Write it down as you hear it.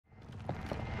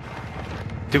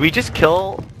Did we just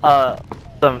kill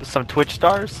some Twitch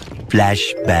stars?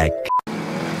 Flashback.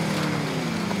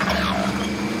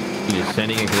 He's just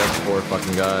sending it because that's 4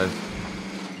 fucking guys.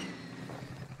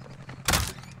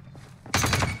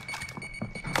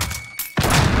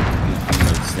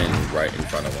 I'm standing right in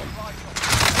front of him.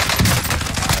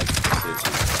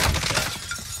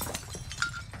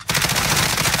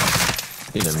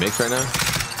 He's in a mix right now?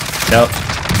 Yep.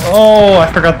 Oh,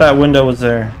 I forgot that window was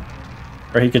there.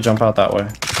 Or he could jump out that way.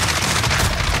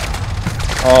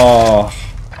 Oh,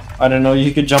 I didn't know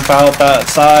you could jump out that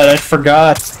side. I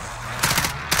forgot.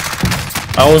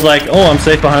 I was like, oh, I'm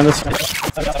safe behind this.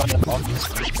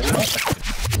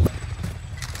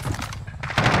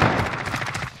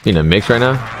 He's in a mix right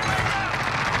now?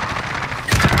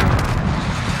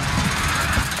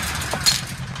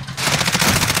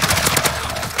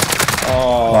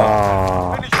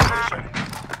 Oh.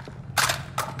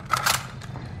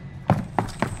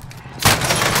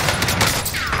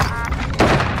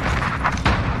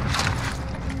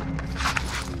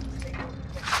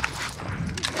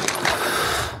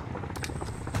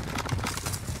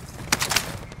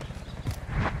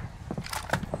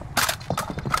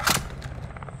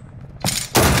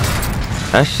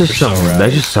 That's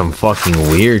just some fucking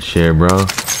weird shit, bro.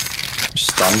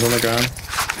 Stuns on the ground.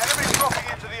 Enemy dropping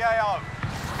into the AO.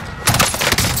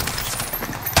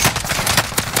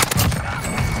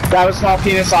 Got a small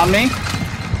penis on me.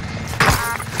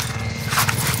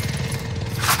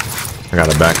 I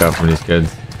gotta back up from these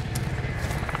kids.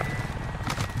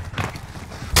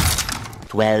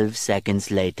 12 seconds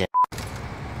later.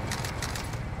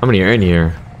 How many are in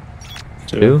here?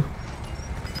 2?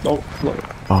 Oh, look.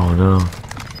 Oh no.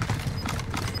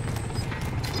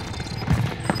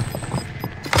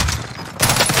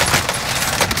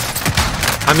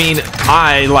 I mean,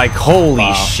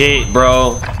 holy shit,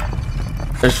 bro.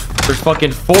 There's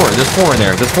fucking 4. There's 4 in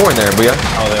there. There's 4 in there, Eww-Yeah.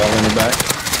 Oh, they all in the back?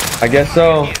 I guess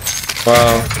so.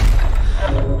 Wow.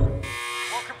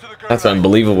 That's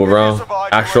unbelievable, bro.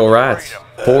 Actual rats.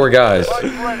 4 guys.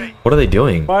 What are they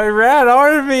doing? My rat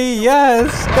army,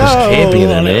 yes. Just camping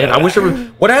them, man. I wish there was...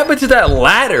 What happened to that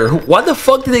ladder? Why the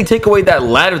fuck did they take away that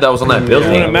ladder that was on that building?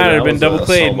 It wouldn't matter. It'd been double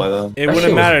clayed. It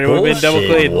wouldn't matter. It would have been double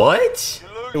clayed. What?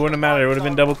 It wouldn't matter. It would have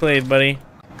been double clayed, buddy.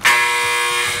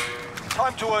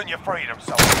 Time to earn your freedom,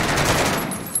 son.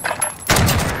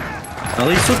 At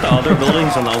least with the other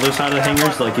buildings on the other side of the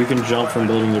hangars, like you can jump from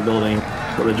building to building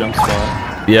with a jump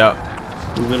spot. Yeah.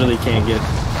 You literally can't get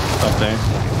up there.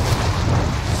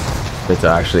 It's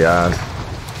actually odd.